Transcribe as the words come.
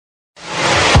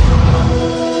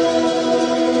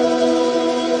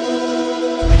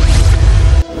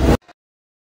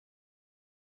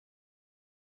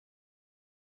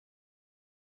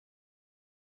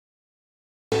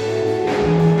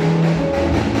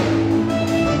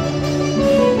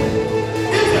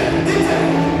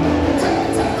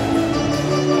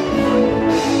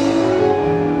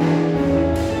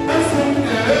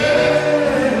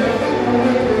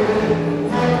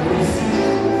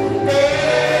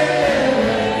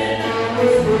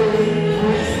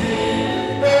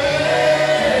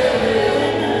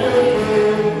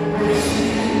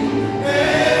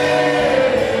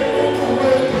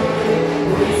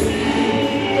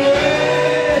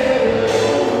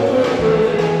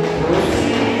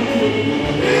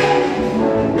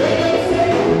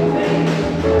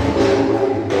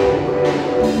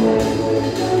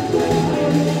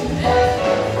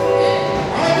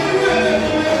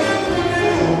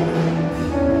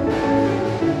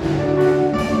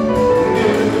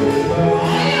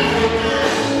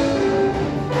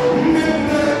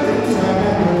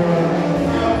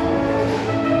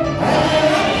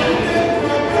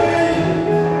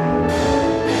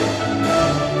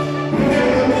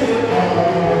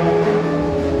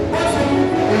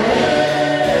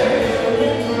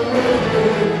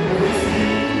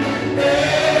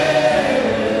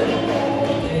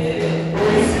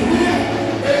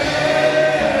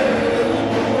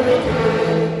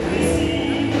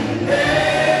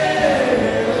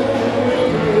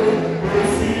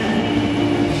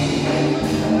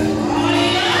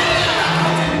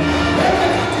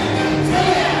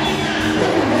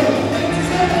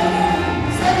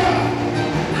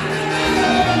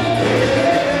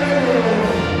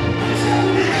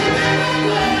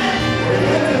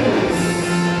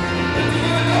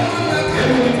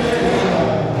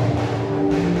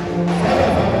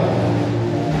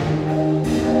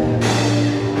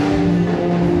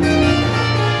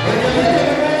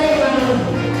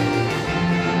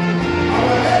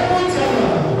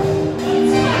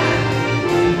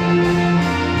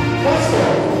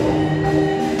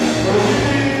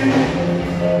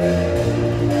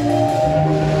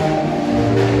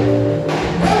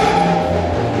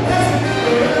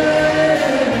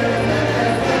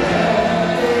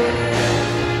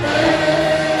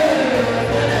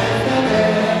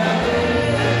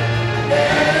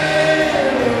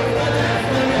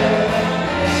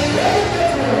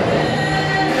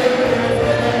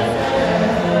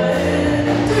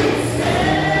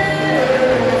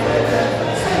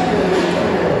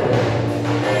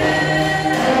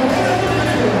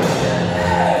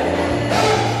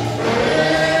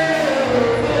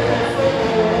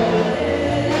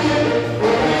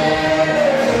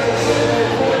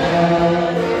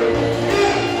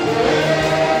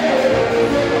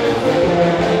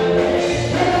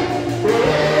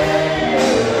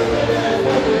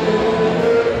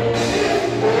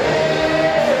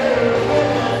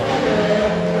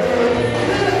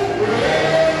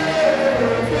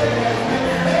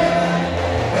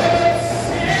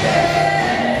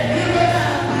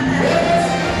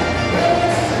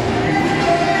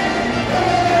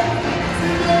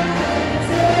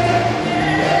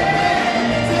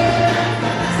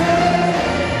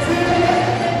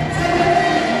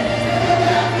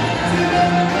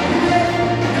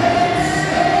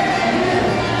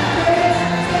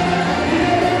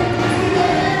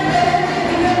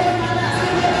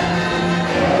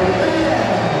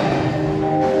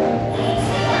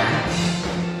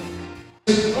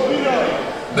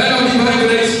divine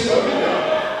grace.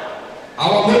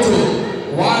 Our motto,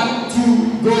 1,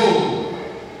 2, go.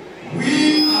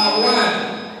 We are one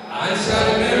and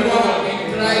shall remain one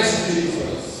in Christ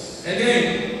Jesus. Again,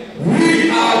 we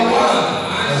are one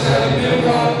and shall remain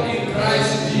one in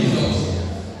Christ Jesus.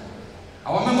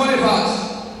 Our memory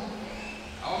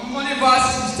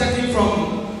verse is taken from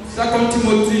 2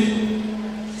 Timothy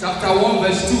chapter 1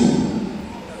 verse 2.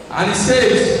 And it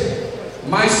says,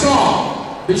 my son,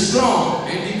 be strong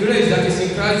in the grace that is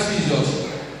in Christ Jesus.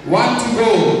 1 to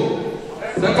go.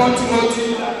 2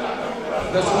 Timothy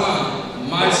verse 1.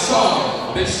 My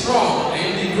son, be strong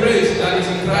in the grace that is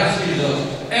in Christ Jesus.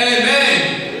 Amen.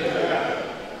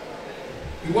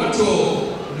 We want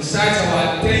to recite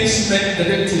our 10 main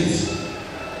directives.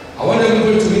 I want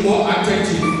everybody to be more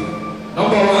attentive.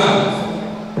 Number 1.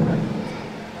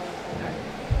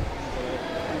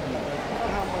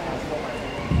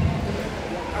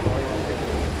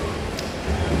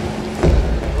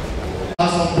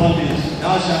 Of bondage,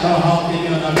 thou shalt not have any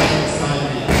other God beside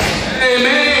me.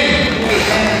 Amen.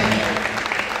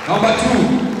 Number 2.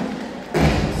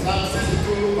 Psalm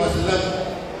 62 verse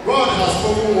 11. God has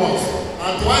spoken once,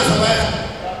 and twice have I heard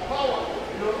that power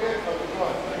belongeth unto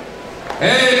God.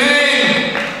 Amen.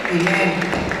 Amen.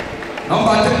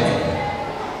 Number 3.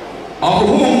 Of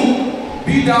whom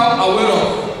be thou aware of,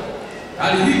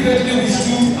 that he greatly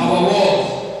withstood our wars.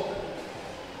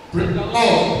 Praise the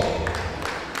Lord.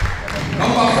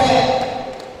 Number 4.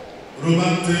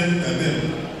 Romans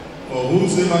 10:11. For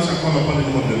whosoever shall call upon the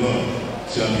name of the Lord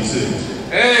shall be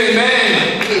saved.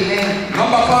 Amen. Amen.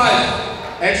 Number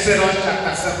 5. Exodus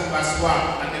chapter 7 verse 1.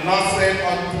 And the Lord said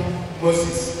unto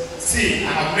Moses, see, I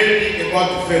have made thee a God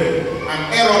to Pharaoh, and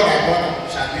Aaron thy brother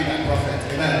shall be thy prophet.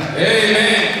 Amen.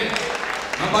 Amen.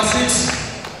 Number 6.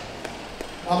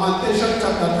 Lamentation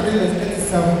chapter 3 verse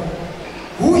 87.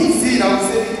 Who is he that will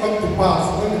say it come to pass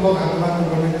when the Lord has not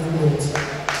done it?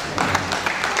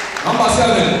 Number 7.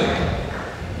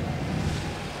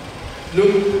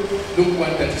 Luke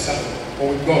 1:37. For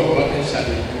with God, nothing shall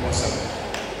be impossible.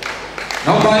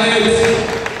 Number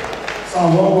 8.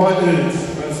 Psalm 118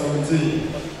 verse 17.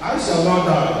 I shall not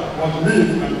die, but live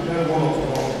and declare the word of the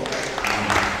Lord.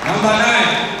 Number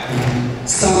 9.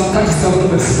 Psalm 37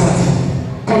 verse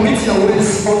 5. Commit your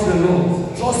ways unto the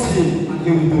Lord. Trust him and he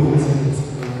will do it.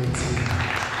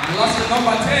 And lastly,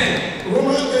 number 10.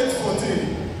 Romans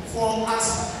 8:14. For as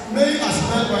many as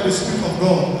led by the Spirit of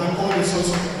God and all the sons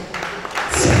of God.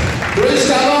 Praise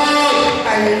the Lord.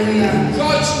 Hallelujah.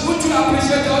 George, would you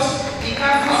appreciate us? Appreciate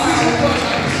us.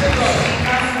 Appreciate us.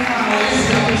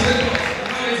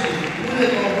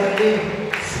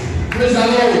 Praise the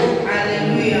Lord.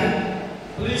 Hallelujah.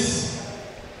 Please,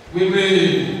 we will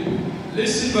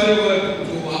listen very well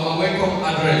to our welcome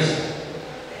address.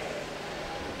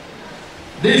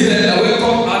 This is a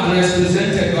welcome address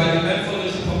presented by the Men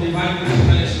Fellowship of Divine Grace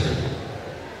Ministry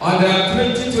on the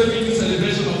 2022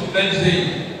 celebration of Men's Day.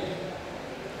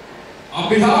 On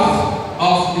behalf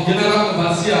of the General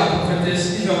Overseer,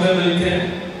 Prophetess Israel Emelike,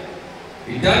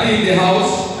 the daddy in the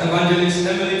house, Evangelist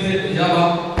Emelike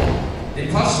Yaba,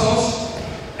 the pastors,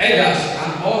 elders,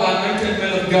 and all anointed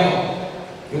men of God,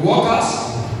 the workers,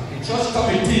 the church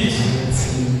committees,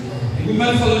 the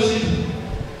women fellowship,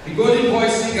 the golden boy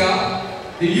singer,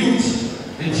 the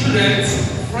youth, the children,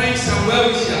 friends, and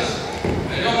well-wishers.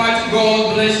 May Almighty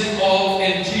God bless you all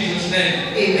in Jesus'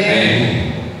 name. Amen.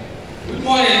 Good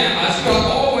morning, as you are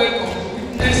all welcome to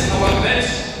witness our Men's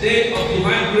Day of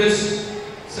Divine Grace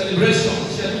celebration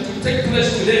scheduled to take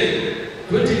place today,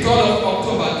 23rd of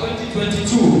October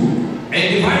 2022, in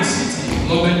Divine City,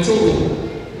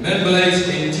 Lomentogo, members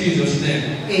in Jesus' name.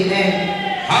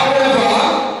 Amen.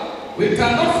 However, we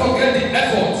cannot forget the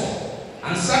efforts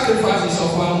and sacrifices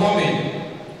of our mommy,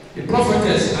 the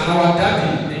prophetess, and our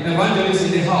daddy, the evangelist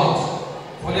in the house,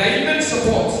 for their immense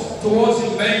support towards the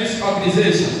men's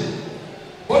organization.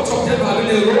 Both of them have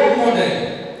been a role model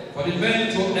for the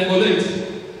men to emulate.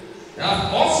 They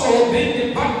have also been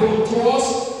the backbone towards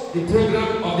the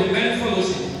program of the Men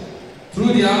Fellowship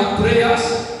through their prayers,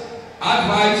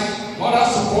 advice, moral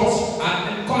support,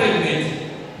 and encouragement.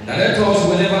 Direct us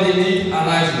whenever the need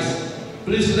arises.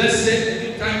 Please let's say a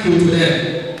big thank you to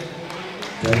them.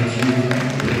 Thank you.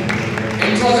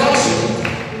 Introduction.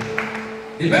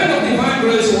 The Men of Divine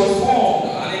Grace was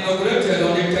formed and inaugurated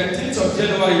on the 13th of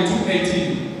January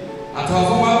 2018 at our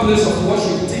former place of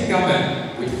worship,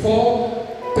 Tingamen, with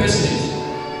 4 persons.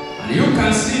 And you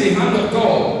can see the hand of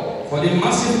God for the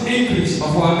massive increase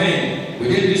of our men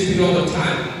within this period of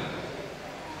time.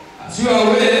 As you are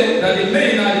aware that the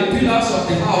men are the pillars of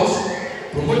the house,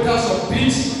 promoters of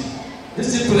peace,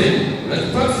 discipline,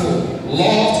 respectful,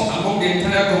 loved among the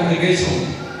entire congregation.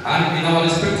 and in our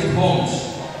respective homes.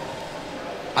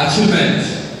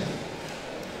 Achievements.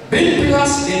 Being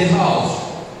pillars in the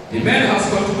house, the men has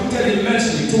contributed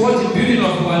immensely towards the building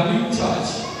of our new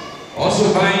church,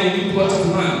 also buying a new plot of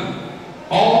land,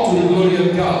 all to the glory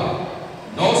of God,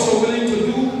 and also willing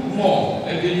to do more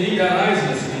if the need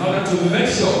arises in order to make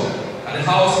sure that the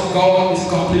house of God is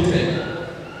completed.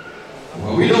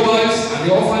 Our widowers and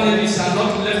the orphanages are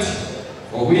not left,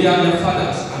 for we are their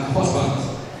fathers and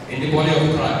husbands in the body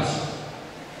of Christ.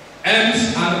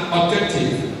 Aims and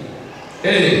objective.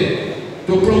 A.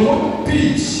 To promote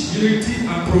peace, unity,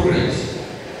 and progress.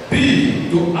 B.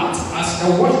 To act as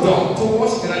a watchdog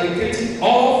towards eradicating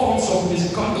all forms of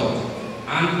misconduct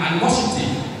and animosity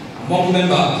among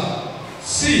members.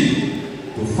 C.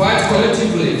 To fight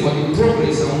collectively for the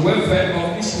progress and welfare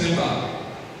of each member.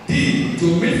 D. To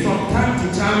meet from time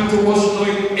to time towards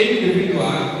knowing individual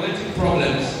and collective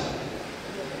problems.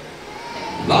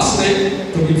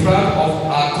 Lastly, to be proud of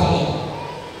our call.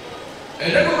 A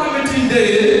regular meeting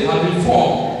day has been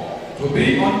formed to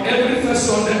be on every first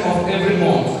Sunday of every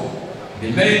month.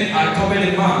 The men are coming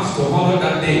in mass to honor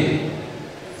that day.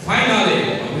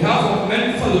 Finally, on behalf of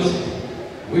Men Fellowship,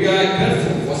 we are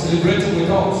grateful for celebrating with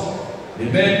us, the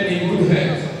men in good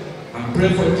health, and pray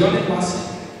for journey mercy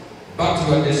back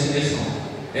to your destination.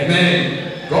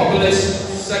 Amen. God bless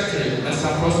Secretary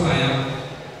Mr. Prosper.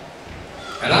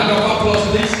 A round of applause,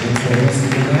 please.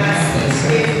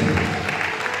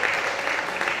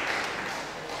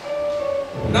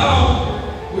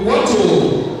 Now, we want to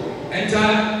enter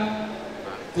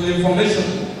to the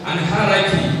information and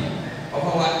hierarchy of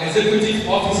our executive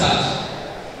officers.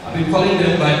 I've been calling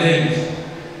them by names.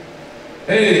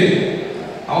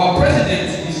 Hey, our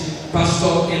president is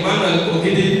Pastor Emmanuel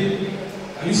Ogidi.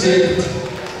 Can you say it?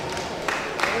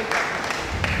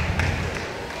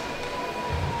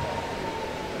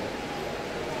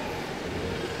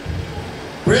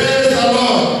 Praise the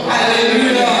Lord.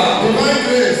 Hallelujah. Divine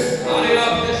grace. Hallelujah.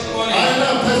 Testimony.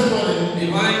 Hallelujah. Testimony.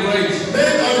 Divine grace.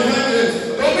 Make of divine grace.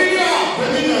 Dominion.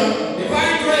 Dominion.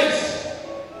 Divine grace.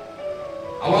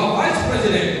 Our vice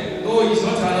president, though he's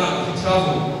not around, he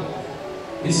traveled.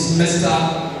 Is Mr.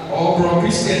 Bro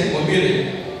Christian Obiri.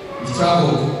 He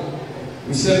traveled.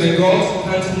 We say, may God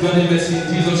grant him journey mercy in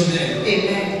Jesus' name.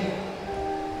 Amen.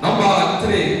 Number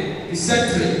 3, the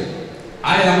secretary.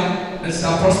 I am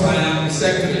Mr. Prosper, I am the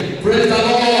secretary. Praise the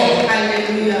Lord.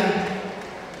 Hallelujah.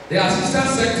 The assistant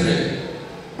secretary,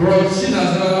 Bro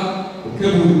Chinazara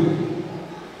Okebu.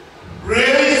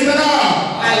 Praise the Lord.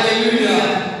 Hallelujah.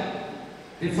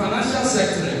 The financial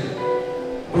secretary,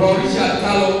 Bro Richard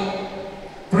Kalo.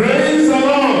 Praise the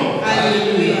Lord.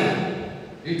 Hallelujah.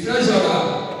 The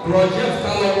treasurer, Bro Jeff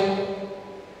Kalo.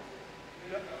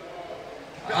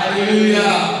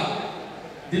 Hallelujah.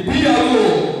 The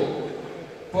PRO,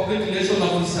 Public Relations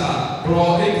Officer,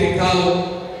 Bro A.K.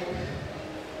 Kalo.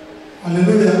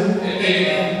 Hallelujah.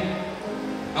 Amen.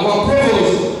 Our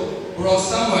provost, Bro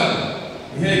Samuel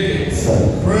Iheke.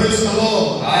 Praise the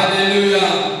Lord. Hallelujah.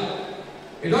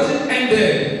 It doesn't end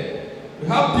there. We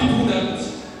have people that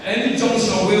any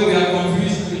junction where we are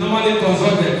confused, we normally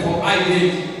consult them for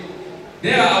ideas.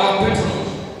 They are our patrons.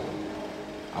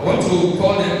 I want to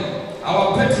call them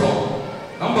our patron.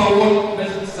 Number 1,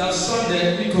 Mr.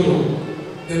 Sunday Nikolo.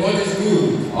 The Lord is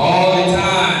good. All the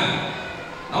time.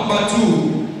 Number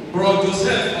 2, Bro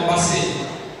Joseph Obasi.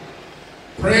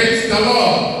 Praise the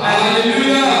Lord.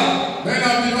 Hallelujah. Men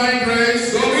of divine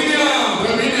grace. Dominion.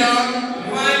 Dominion.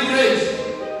 Divine grace.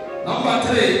 Number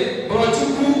 3, Bro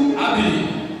Chukwu Abi.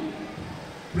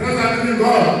 Praise the living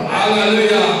God.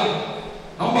 Hallelujah.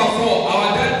 Number 4,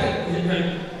 our dad,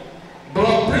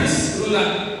 Bro Prince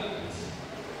Roland.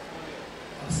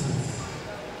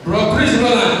 Bro Prince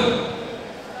Roland.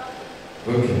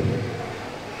 Okay.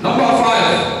 Number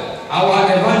 5, our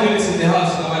evangelist in the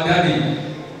house, our daddy,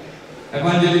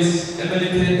 Evangelist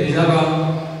Emelike Ejaba.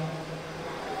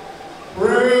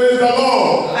 Praise the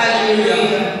Lord.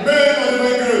 Hallelujah. Men of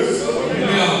divine grace.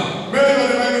 Dominion. Men of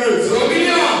divine grace.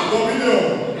 Dominion. Dominion.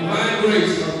 Divine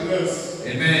grace. Yes.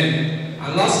 Amen.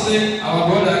 And lastly, our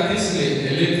brother Kingsley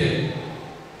Eleke.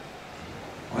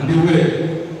 On the way.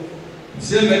 We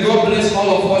say, may God bless all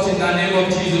of us in the name of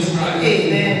Jesus Christ.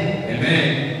 Amen.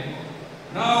 Amen.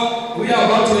 Now, we are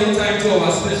about to enter into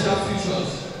our special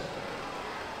features.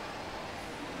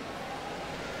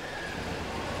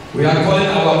 We are calling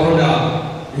our brother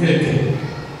Iheke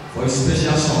for a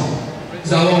special song. Praise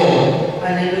the Lord.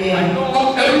 Hallelujah.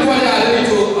 Everybody are ready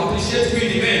to appreciate me,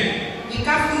 the men. The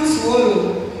Catholic swallow.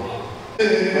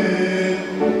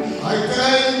 I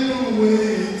can't do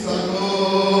it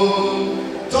alone.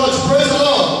 Church, praise the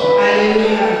Lord.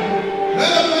 Hallelujah.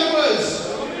 Men of divine grace.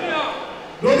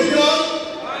 Dominion.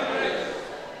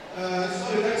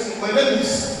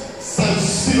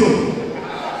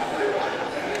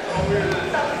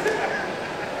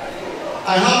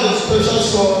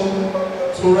 son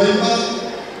to render.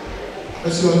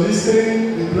 As you are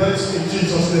listening, be blessed in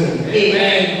Jesus' name.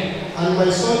 Amen. And my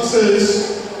son says,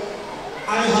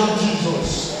 I have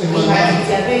Jesus in my life.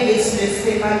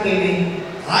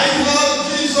 I have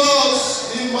Jesus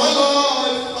in my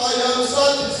life. I am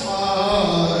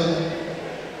satisfied.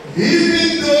 Even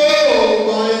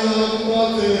though I have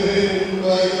nothing, I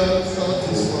am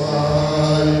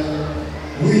satisfied.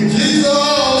 With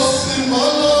Jesus in my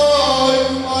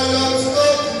life, I am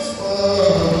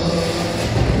satisfied.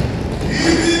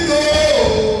 Even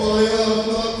though I have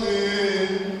nothing,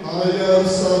 I am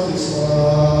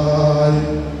satisfied.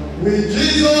 With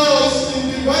Jesus in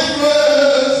divine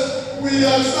grace, we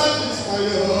are satisfied.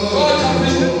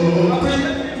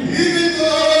 Even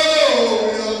though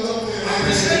we have nothing,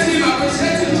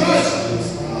 Appreciate him, church.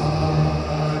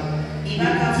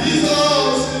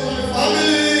 Jesus in my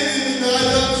family, I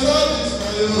am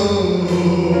satisfied.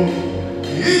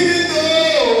 Even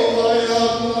though I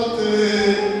have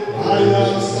nothing, I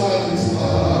am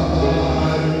satisfied.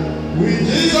 With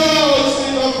Jesus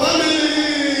in my family,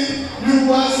 you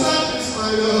are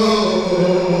satisfied.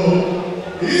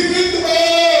 Even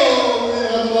though we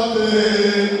have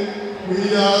nothing, we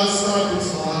are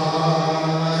satisfied.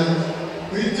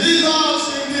 With Jesus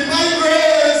in divine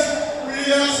grace, we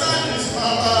are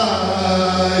satisfied.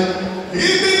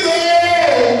 Even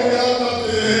though we have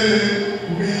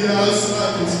nothing, we are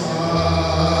satisfied.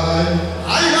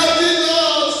 I have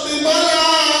Jesus in my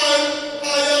life, I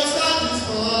am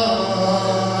satisfied.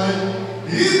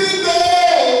 Even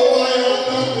though I have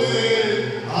nothing,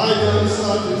 I am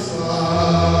satisfied.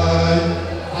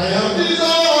 I have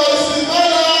Jesus in my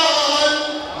life,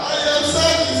 I am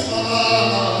satisfied.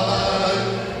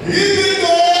 Even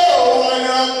though I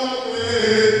have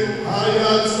nothing, I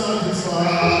am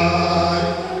satisfied.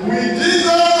 With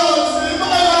Jesus in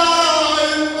my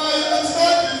life, I am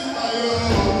satisfied.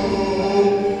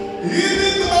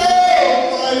 Even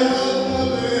though I have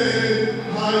nothing,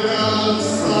 I am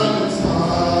satisfied.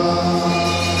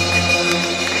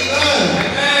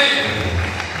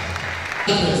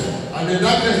 Darkness, and the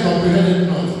darkness comprehended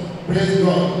not. Praise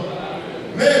God.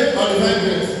 Made on divine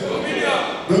grace.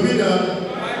 Dominion.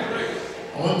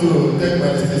 I want to take my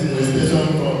illustration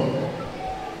from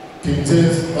King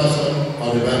James Version of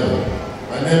the Bible.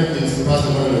 My name is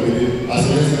Pastor Dominion. As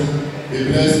you listen, be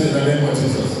blessed in the name of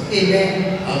Jesus. Amen.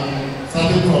 I'm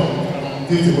starting from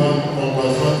 51, from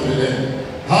verse 1 to the end.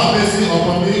 Have mercy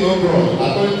upon me, O God,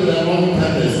 according to thy loving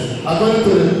kindness. According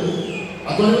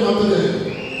unto the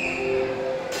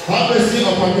have mercy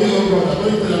upon me, O God,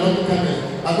 according to the loving kindness.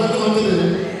 According unto the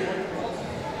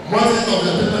mercies of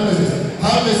the tender mercies.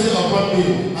 Have mercy upon me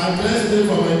and cleanse me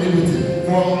from my iniquity.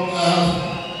 For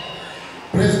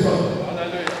praise God.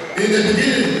 In the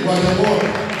beginning was the Word,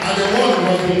 and the Word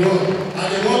was the Lord, and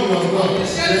the Word was God. The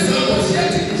Son was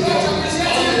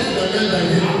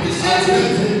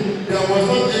there was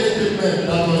not anything made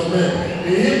that was made.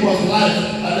 In him was life,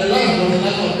 and the life was the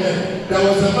life of men. There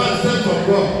was a man sent from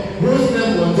God, whose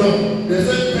name was John. They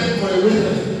sent men for a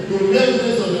witness, to bear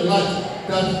witness of the light,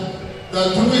 that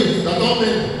through it, that all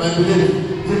men might believe.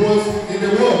 He was in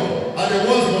the world, and the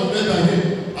world was made by him,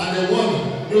 and the world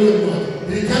knew him not.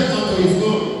 He came unto his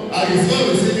own, and his own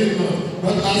received him not.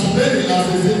 But as many as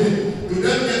received him, to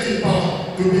them gave him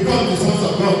power to become the sons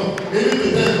of God, even to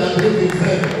them that believe in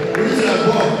him, which are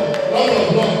born, not of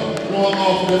blood, nor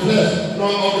of the flesh, nor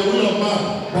of the will of man,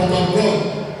 but of God.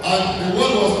 And the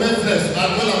word was made flesh and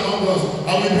dwelt among us,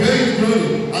 and we behold his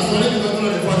glory, as only begotten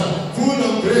of the Father, full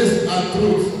of grace and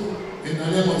truth. In the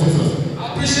name of Jesus.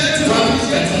 Appreciate him,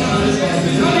 appreciate him, appreciate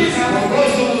him. For God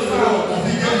so loved the world that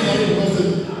he gave his only begotten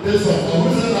Son, and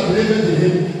whosoever believeth in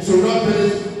him should not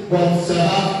perish, but shall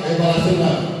have everlasting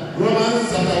life.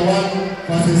 Romans chapter 1,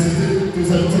 verses 16 to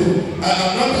 17. I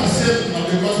am not ashamed of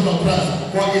the gospel of Christ,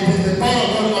 for it is the power of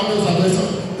God unto salvation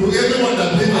to everyone that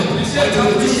believeth. Appreciate him,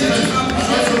 appreciate him,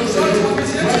 appreciate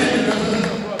him.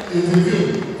 Is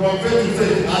revealed from faith to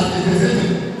faith, as it is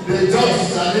written, the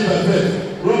just shall live by faith.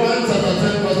 Romans chapter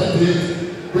 10, verse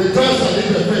 38. The just shall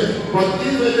live by faith, but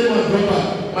if anyone go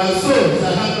back, my soul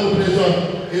shall have no pleasure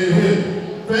in him.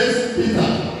 First Peter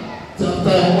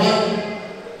chapter 1,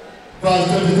 verse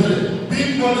 23.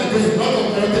 Being born again, not of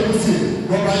corruptible seed,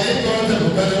 but by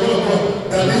incorruptible, by the word of God,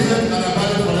 that liveth and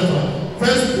abideth forever.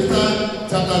 First Peter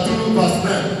chapter 2, verse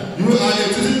 9. You are a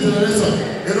chosen generation,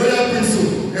 a royal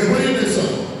priesthood, a holy nation,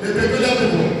 a peculiar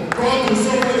people, called to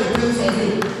show forth the things of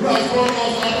him, who has called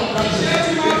us out of darkness.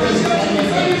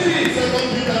 Second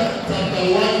Peter chapter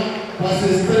 1,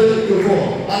 verses 3 to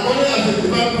 4. According as his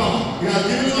divine power, he has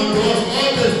given unto us all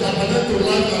things that pertain to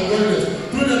life and godliness,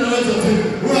 through the knowledge of him,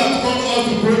 who has called us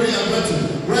to glory and virtue,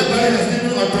 whereby he has given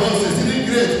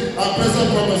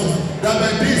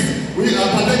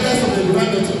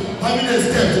having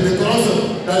escaped the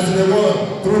corruption that is in the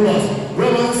world through us.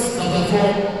 Romans chapter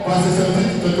 4, verses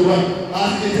 17 to 21.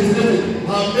 As it is written,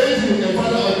 I have made you a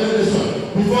father of many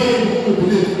nations, before you whom you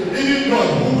believe, even God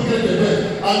who created the dead,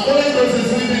 and only those who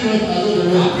sleep not alone the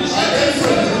way. I tell you,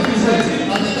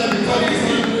 I think that because it's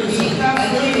not nation, I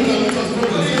know you that we just know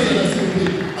the same as you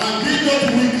did. And be not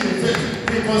weak in faith.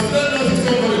 He considered not his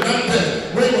own body that death,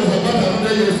 when he was about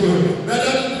 100 years old.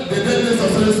 Neither the deadness of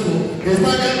Sunday school. He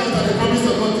staggered not at the promise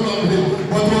of God throughout him,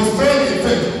 but was strong in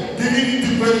faith, giving it to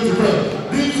praise to God.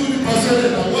 Being truly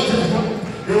persuaded that what is happened,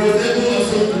 he was able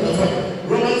also to perform.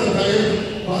 Romans chapter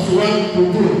 8, verse 1 to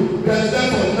 2. There is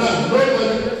therefore now no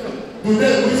one to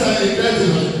them which are in Christ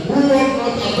Jesus, who walk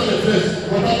not after the flesh,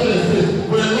 but after the spirit.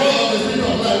 For the law of the spirit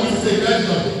of life, which is in Christ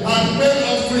Jesus, has made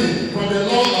us free from the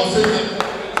law of sin.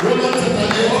 Romans chapter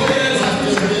 8, verse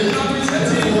 28.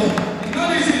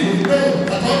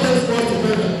 That all things go to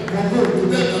heaven, for good to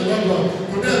them and not God,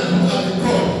 to them who have been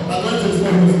called according to his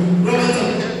purpose. Romans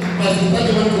chapter 8, verse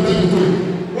 31 to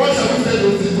 32. What shall we say to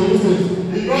these things?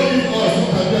 He brought you us who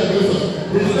can be against us.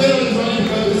 He said not his only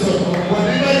begotten son, but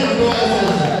even you know us,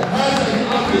 how shall you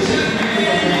appreciate the gift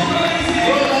of God?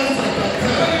 Romans chapter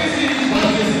 10,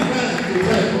 verses 9 to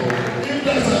 10. If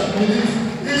thou shalt believe,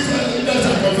 if thou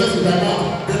shalt confess with thy mouth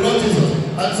the Lord Jesus,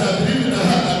 and shalt believe in thy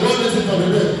heart that God raised him from the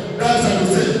dead, thou shalt be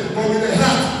saved. For with the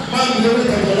heart man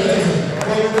believeth unto righteousness,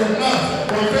 but with the mouth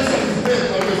confession is made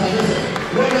unto salvation.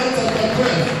 Romans chapter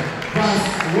 12, verse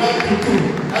 1 to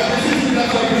 2. I beseech you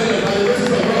therefore, brethren, by the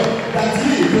mercies of God, that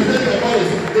ye present your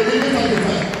bodies a living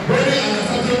sacrifice, holy and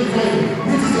acceptable before you,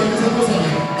 which is your reasonable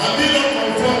service. And be not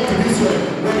conformed to this world,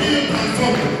 but be ye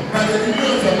transformed by the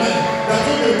renewing of your mind, that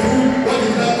you may prove what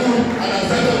is that good and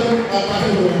acceptable and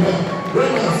perfect will of God.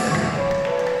 Romans.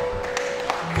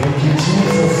 Thank you,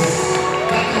 Jesus.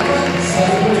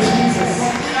 Celebrate Jesus.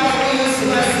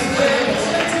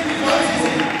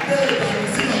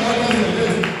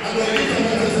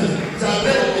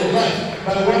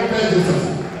 By one Christ Jesus.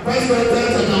 1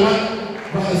 Corinthians chapter 1,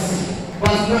 verse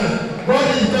 9. God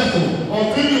is faithful, of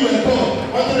whom you were called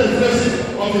unto the fellowship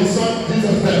of his Son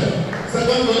Jesus Christ. 1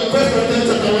 Corinthians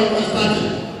chapter 1, verse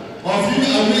 30. Of him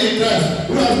are we in Christ,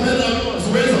 who has made us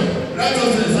wisdom,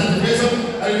 righteousness, sanctification,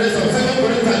 and redemption. 2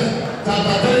 Corinthians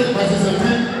chapter 3, verses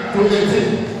 17 to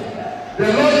 18. The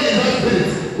Lord is our spirit.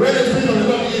 Where the spirit of the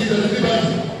Lord is, there is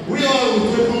liberty. We all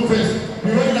with open face,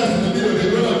 beholding us in the middle of the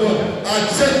glory of God, are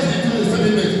changed into the same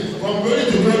image, from glory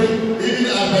to glory, even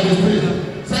as by the Spirit.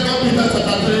 2 Peter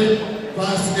chapter 3,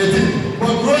 verse 18.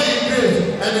 But grow in grace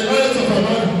and the knowledge of our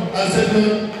Lord and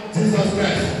Savior Jesus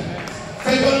Christ.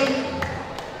 Second,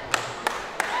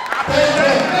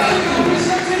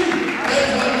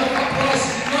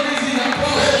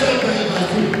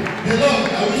 the Lord,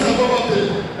 I wish above all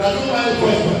things that no man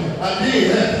prosper and be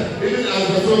in health, even as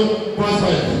the soul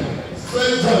prospered.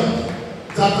 1 John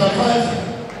chapter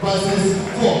 5, verses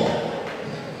 4.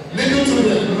 Little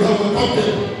children, you have overcome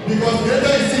them, because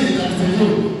greater is he that is in you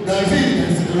than he that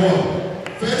is in the world.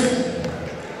 First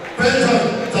John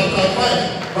chapter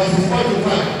 5, verses 4 to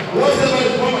 5. Whatever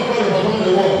is born of God overcome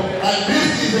the world, and this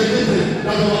is the victory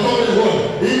that overcome the world,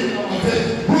 in our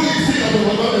faith. Who is he that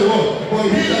overcome the world? For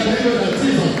he that believeth that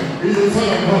Jesus is the Son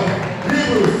of God.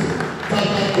 Hebrews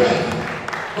chapter 12,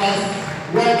 verse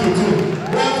 1 to 2.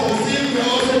 Wherefore, seeing we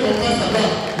are also compassed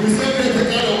about with so great a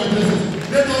cloud of witnesses,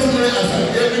 let us lay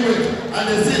aside every weight and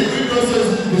the sin which also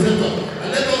is presented, and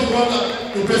let us run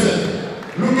to present,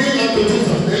 looking unto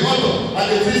Jesus, the author and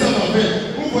the finisher of our faith,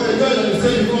 who for the joy that is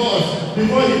set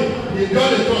before him, he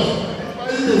endured the cross,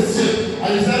 despising the shame,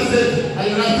 and is now set at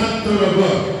the right hand throne of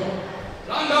God.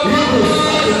 Hebrews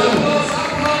chapter 11,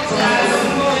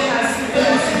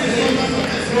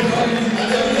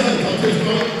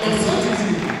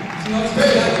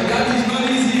 That is not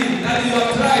easy. That is your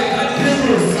pride. That is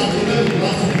Hebrews chapter 11,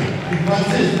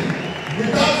 verse 8.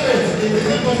 Without faith, it is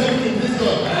impossible to please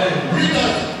God. He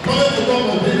that cometh to God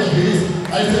must believe that he is,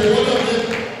 and is the reward of them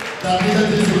that believe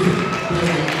this city.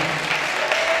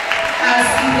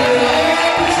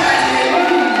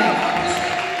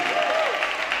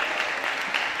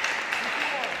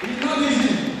 It's not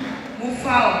easy. It's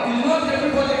not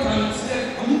everybody can say,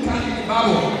 you can read the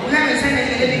Bible.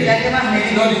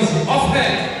 It's not easy.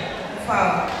 Often,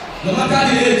 no matter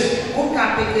the age,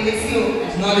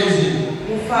 it's not easy.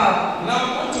 Now, I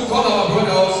want to call our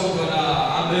brother also, Brother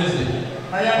Amazing,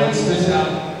 for a special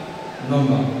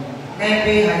number.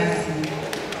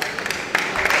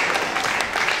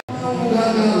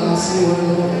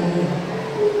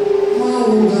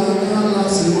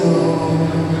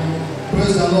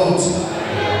 Praise the Lord.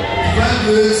 Divine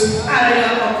grace.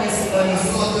 Testimonies.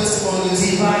 Testimonies.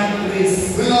 Divine grace.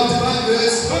 When of divine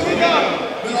grace.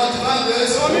 divine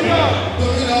grace. Dominion.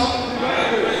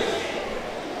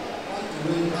 One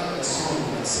day, I had a song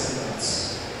that said that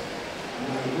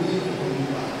my way of going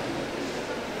back.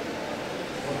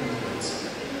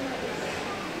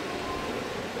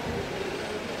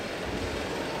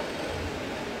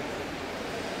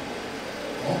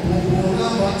 Ọ̀pọ̀pọ̀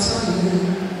lábàtà ni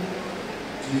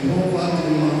Jehova ti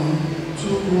mọ̀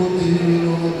Chukwu dị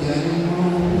n'oge mma.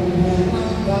 Ọ̀pọ̀pọ̀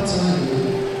lábàtà ni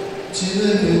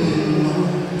Chineke dị mma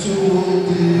Chukwu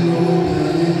dị n'oge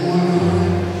mma.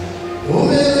 O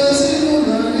mere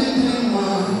ezinụlọ anyị dị mma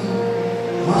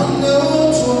ma nne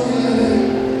otu onye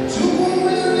Chukwu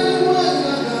mere nwanyị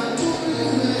a ga-atụ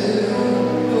ime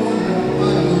ụmụ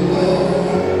mmadụ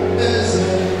eze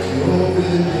Jehova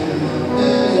dị mma.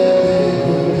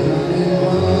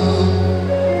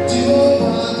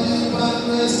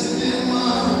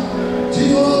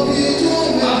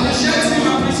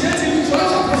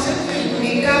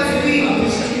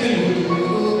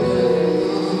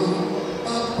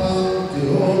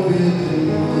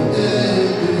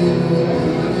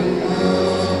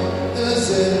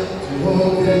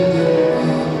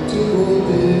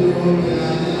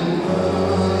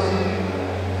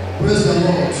 Praise the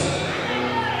Lord.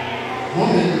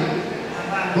 Mommy,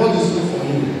 God is good for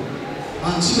you.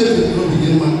 And Chineke will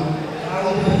begin man.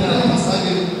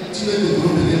 Chineke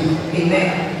will begin man. Amen.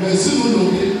 May you know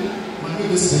me. My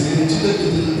name is Sege. Chineke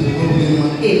will begin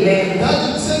man. Amen.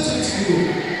 That is sent to you.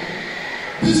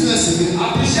 Business again.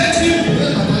 Appreciate him.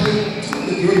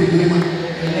 Chineke will begin man.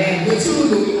 Amen. May you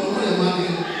know me. My money.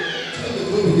 Chineke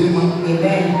will begin man.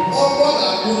 Amen. All God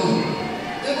are good.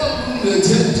 Never good.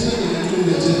 Chineke will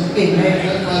Amen.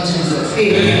 Jesus.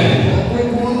 Amen.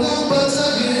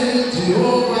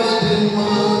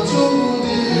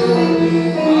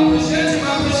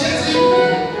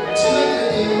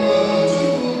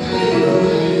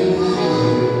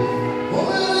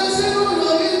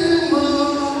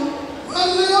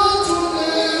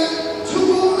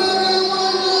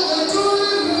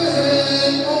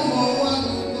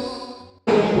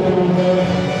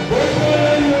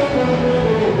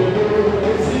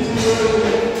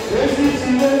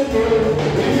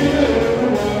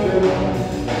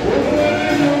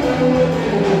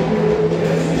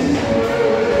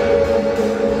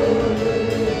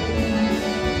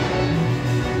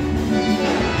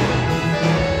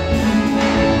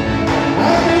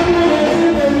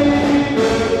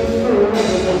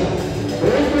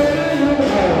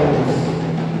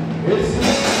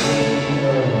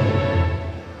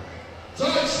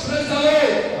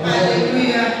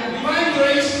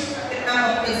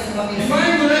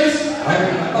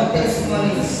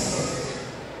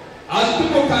 As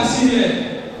people can see here,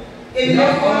 we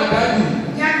have our daddy.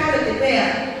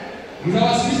 We have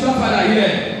our spiritual father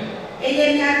here.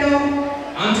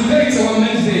 And today is our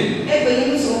men's day.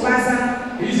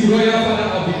 He is the royal father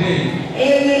of the day.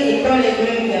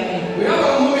 We have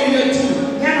our mommy here too.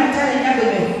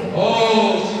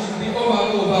 Oh, she's the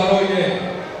overall here.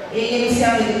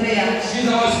 She's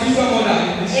our spiritual mother in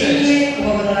the church.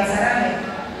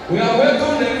 We have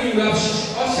welcomed them in, we have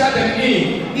ushered them in.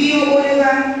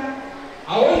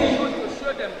 I want you to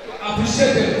show them, to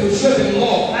appreciate them, to show them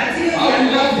love. I will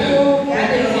love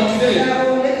them from today.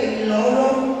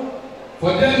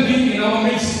 For them being in our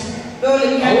midst. I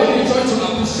want the church to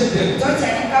appreciate them.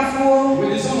 With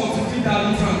the sum of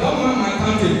 50,000 francs. Don't mind my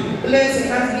counting.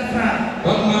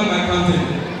 Don't mind my counting.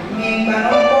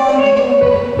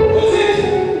 What's it?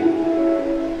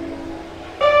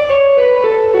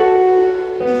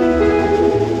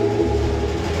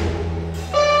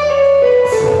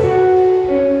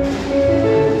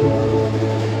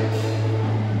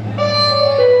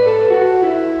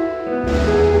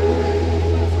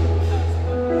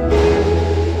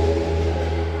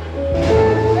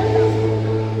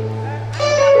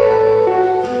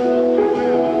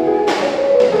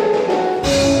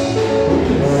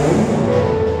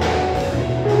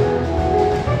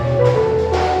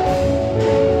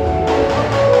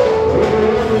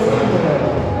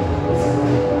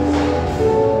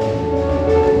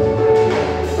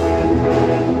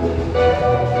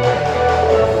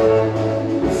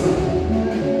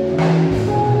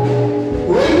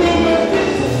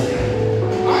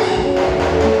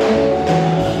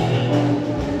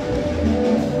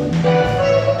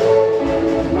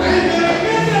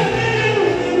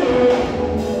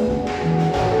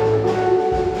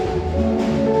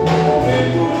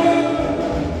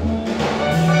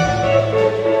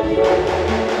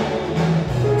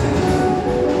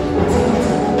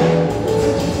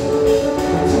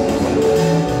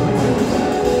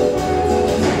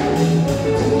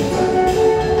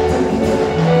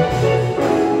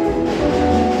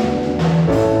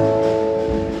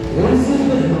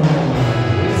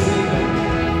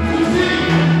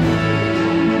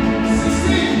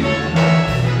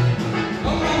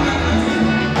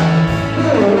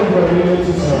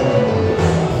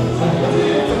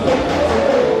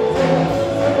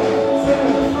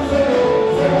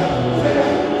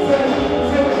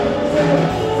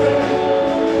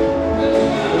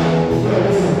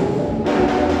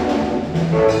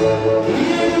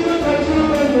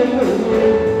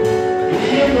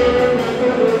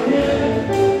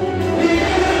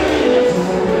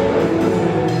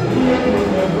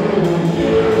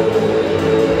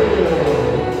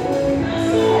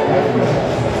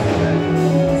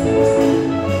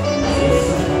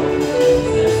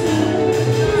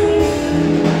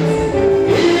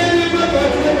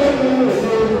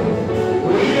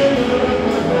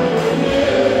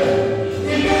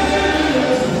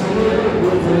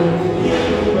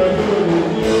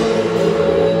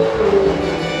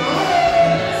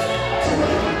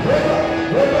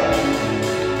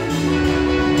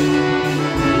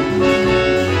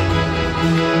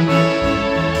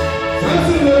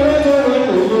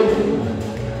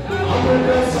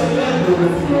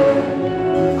 Ọkùnrin